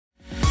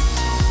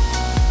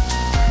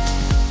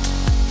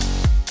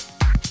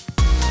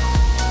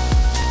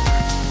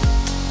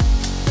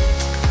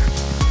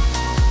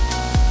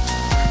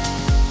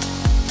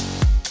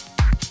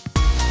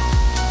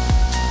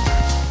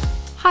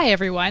Hi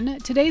everyone!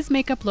 Today's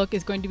makeup look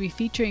is going to be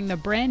featuring the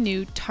brand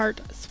new Tarte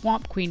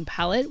Swamp Queen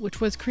palette,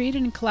 which was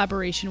created in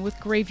collaboration with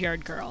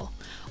Grav3yard Girl.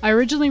 I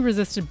originally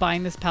resisted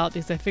buying this palette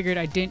because I figured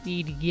I didn't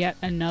need yet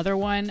another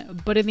one,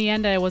 but in the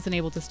end I wasn't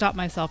able to stop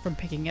myself from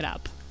picking it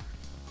up.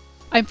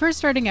 I'm first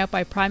starting out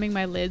by priming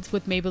my lids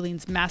with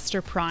Maybelline's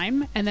Master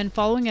Prime, and then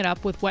following it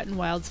up with Wet n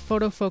Wild's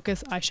Photo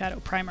Focus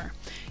Eyeshadow Primer.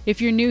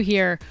 If you're new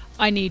here,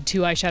 I need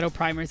 2 eyeshadow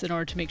primers in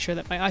order to make sure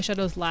that my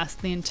eyeshadows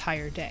last the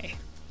entire day.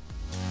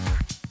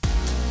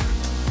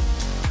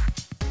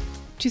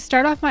 To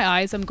start off my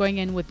eyes, I'm going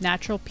in with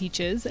Natural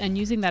Peaches and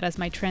using that as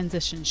my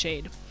transition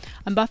shade.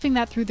 I'm buffing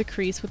that through the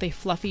crease with a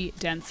fluffy,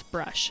 dense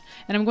brush.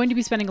 And I'm going to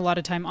be spending a lot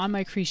of time on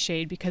my crease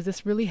shade because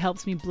this really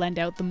helps me blend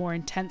out the more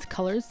intense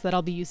colors that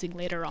I'll be using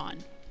later on.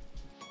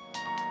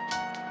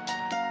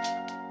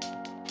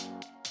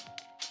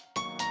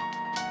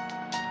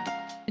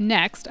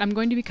 Next, I'm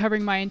going to be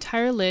covering my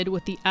entire lid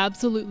with the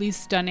absolutely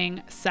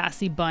stunning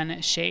Sassy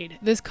Bun shade.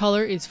 This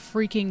color is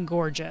freaking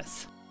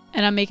gorgeous.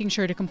 And I'm making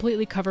sure to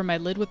completely cover my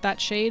lid with that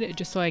shade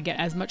just so I get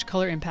as much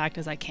color impact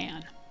as I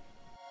can.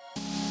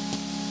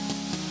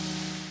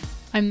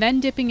 I'm then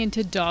dipping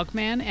into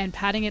Dogman and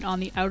patting it on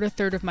the outer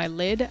third of my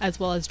lid as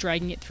well as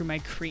dragging it through my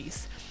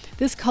crease.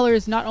 This color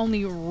is not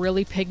only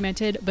really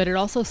pigmented, but it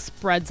also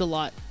spreads a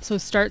lot, so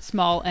start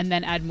small and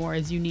then add more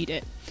as you need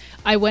it.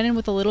 I went in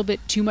with a little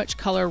bit too much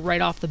color right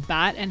off the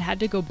bat and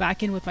had to go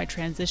back in with my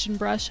transition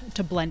brush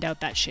to blend out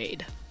that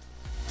shade.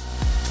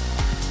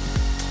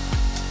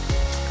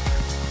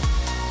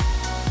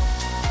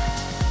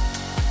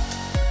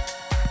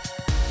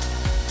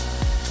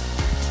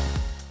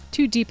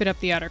 To deepen up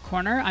the outer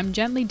corner, I'm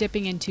gently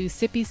dipping into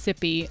Sippy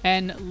Sippy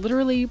and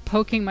literally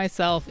poking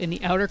myself in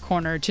the outer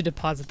corner to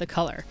deposit the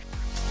color.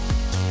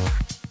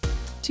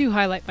 To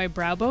highlight my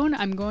brow bone,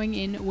 I'm going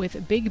in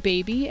with Big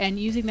Baby and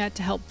using that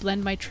to help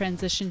blend my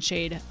transition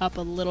shade up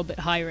a little bit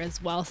higher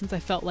as well, since I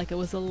felt like it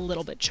was a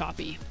little bit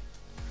choppy.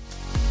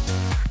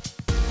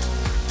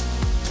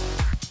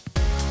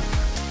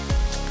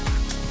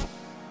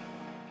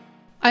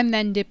 I'm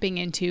then dipping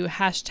into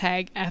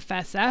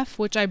 #FSF,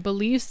 which I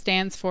believe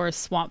stands for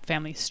Swamp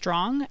Family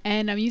Strong,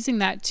 and I'm using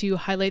that to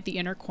highlight the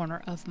inner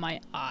corner of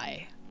my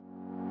eye.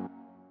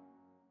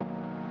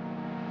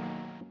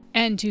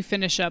 And to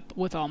finish up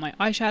with all my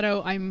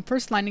eyeshadow, I'm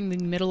first lining the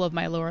middle of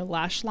my lower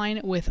lash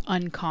line with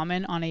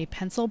Uncommon on a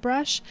pencil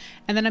brush,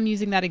 and then I'm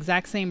using that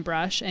exact same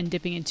brush and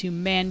dipping into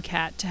Man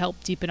Cat to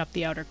help deepen up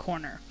the outer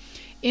corner.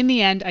 In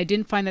the end, I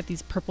didn't find that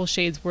these purple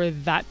shades were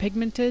that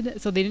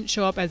pigmented, so they didn't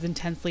show up as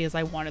intensely as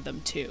I wanted them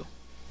to.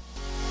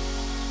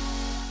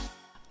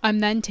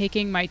 I'm then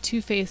taking my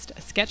Too Faced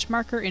sketch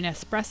marker in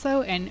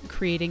Espresso and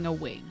creating a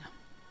wing.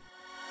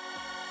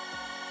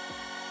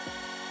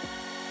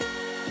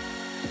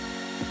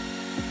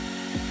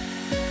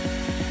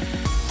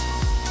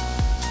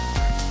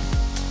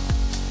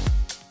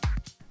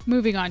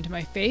 Moving on to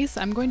my face,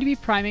 I'm going to be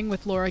priming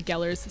with Laura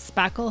Geller's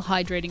Spackle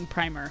Hydrating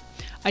Primer.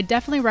 I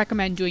definitely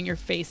recommend doing your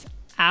face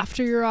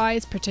after your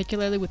eyes,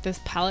 particularly with this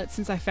palette,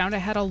 since I found I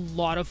had a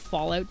lot of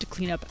fallout to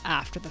clean up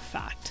after the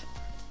fact.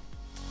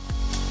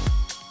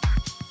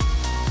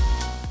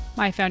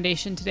 My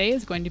foundation today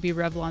is going to be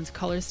Revlon's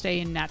Color Stay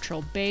in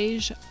Natural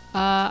Beige.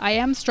 I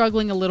am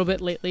struggling a little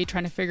bit lately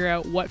trying to figure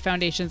out what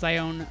foundations I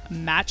own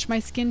match my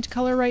skin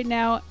color right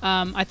now.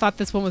 I thought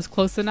this one was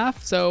close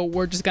enough, so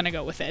we're just gonna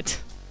go with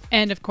it.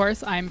 And of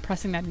course, I'm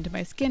pressing that into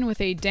my skin with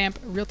a damp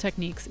Real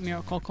Techniques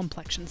Miracle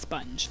Complexion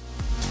Sponge.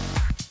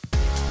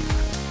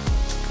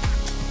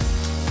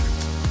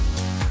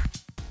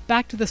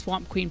 Back to the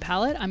Swamp Queen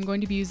palette, I'm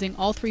going to be using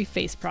all 3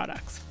 face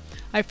products.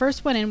 I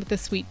first went in with the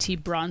Sweet Tea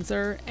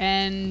bronzer,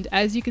 and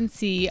as you can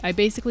see, I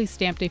basically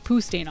stamped a poo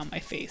stain on my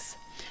face.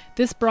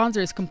 This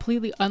bronzer is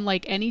completely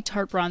unlike any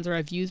Tarte bronzer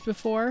I've used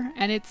before,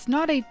 and it's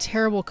not a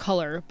terrible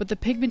color, but the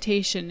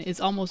pigmentation is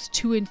almost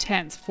too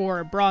intense for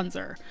a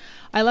bronzer.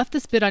 I left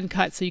this bit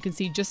uncut so you can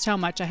see just how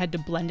much I had to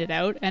blend it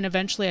out, and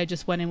eventually I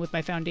just went in with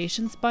my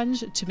foundation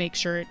sponge to make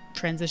sure it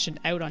transitioned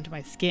out onto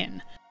my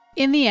skin.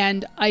 In the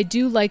end, I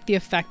do like the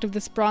effect of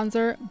this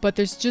bronzer, but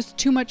there's just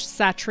too much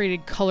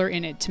saturated color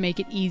in it to make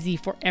it easy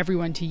for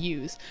everyone to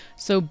use,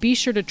 so be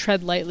sure to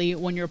tread lightly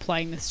when you're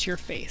applying this to your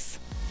face.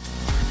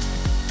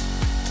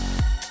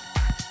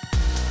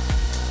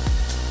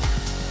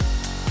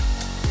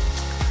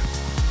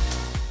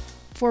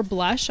 For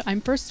blush,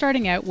 I'm first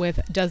starting out with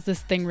Does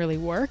This Thing Really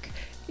Work?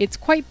 It's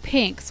quite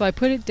pink, so I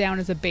put it down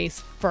as a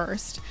base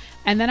first,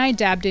 and then I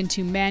dabbed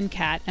into Man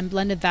Cat and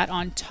blended that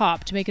on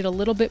top to make it a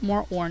little bit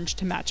more orange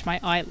to match my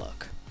eye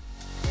look.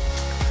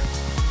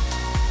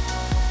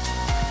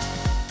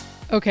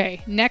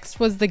 Okay, next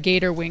was the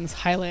Gator Wings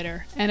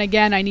highlighter, and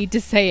again I need to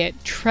say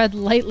it, tread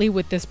lightly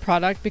with this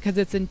product because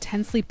it's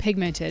intensely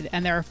pigmented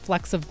and there are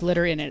flecks of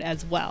glitter in it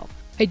as well.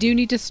 I do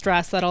need to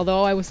stress that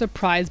although I was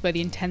surprised by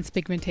the intense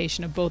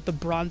pigmentation of both the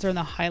bronzer and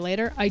the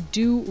highlighter, I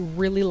do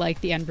really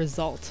like the end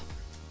result.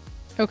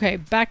 Okay,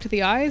 back to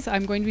the eyes.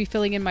 I'm going to be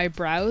filling in my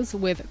brows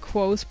with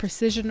Quo's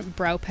Precision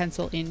Brow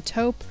Pencil in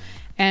Taupe,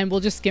 and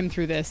we'll just skim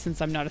through this since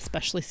I'm not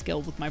especially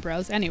skilled with my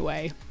brows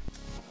anyway.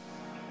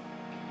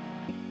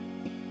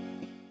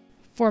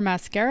 For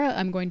mascara,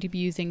 I'm going to be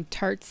using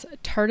Tarte's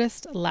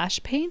Tartist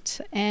Lash Paint,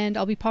 and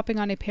I'll be popping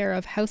on a pair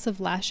of House of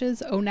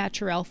Lashes Au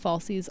Naturale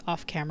falsies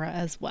off camera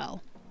as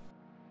well.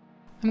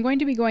 I'm going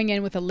to be going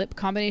in with a lip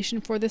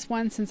combination for this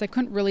one since I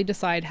couldn't really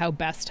decide how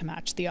best to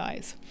match the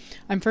eyes.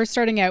 I'm first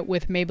starting out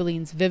with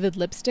Maybelline's Vivid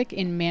Lipstick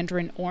in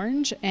Mandarin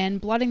Orange and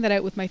blotting that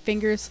out with my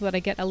fingers so that I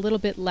get a little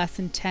bit less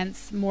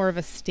intense, more of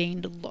a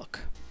stained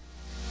look.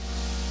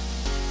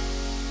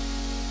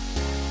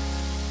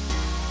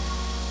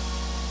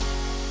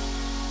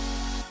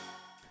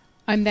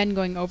 I'm then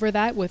going over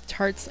that with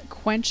Tarte's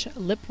Quench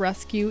Lip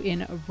Rescue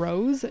in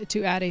Rose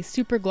to add a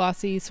super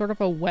glossy, sort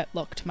of a wet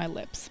look to my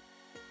lips.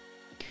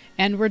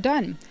 And we're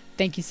done.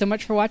 Thank you so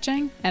much for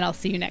watching, and I'll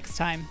see you next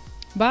time.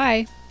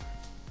 Bye!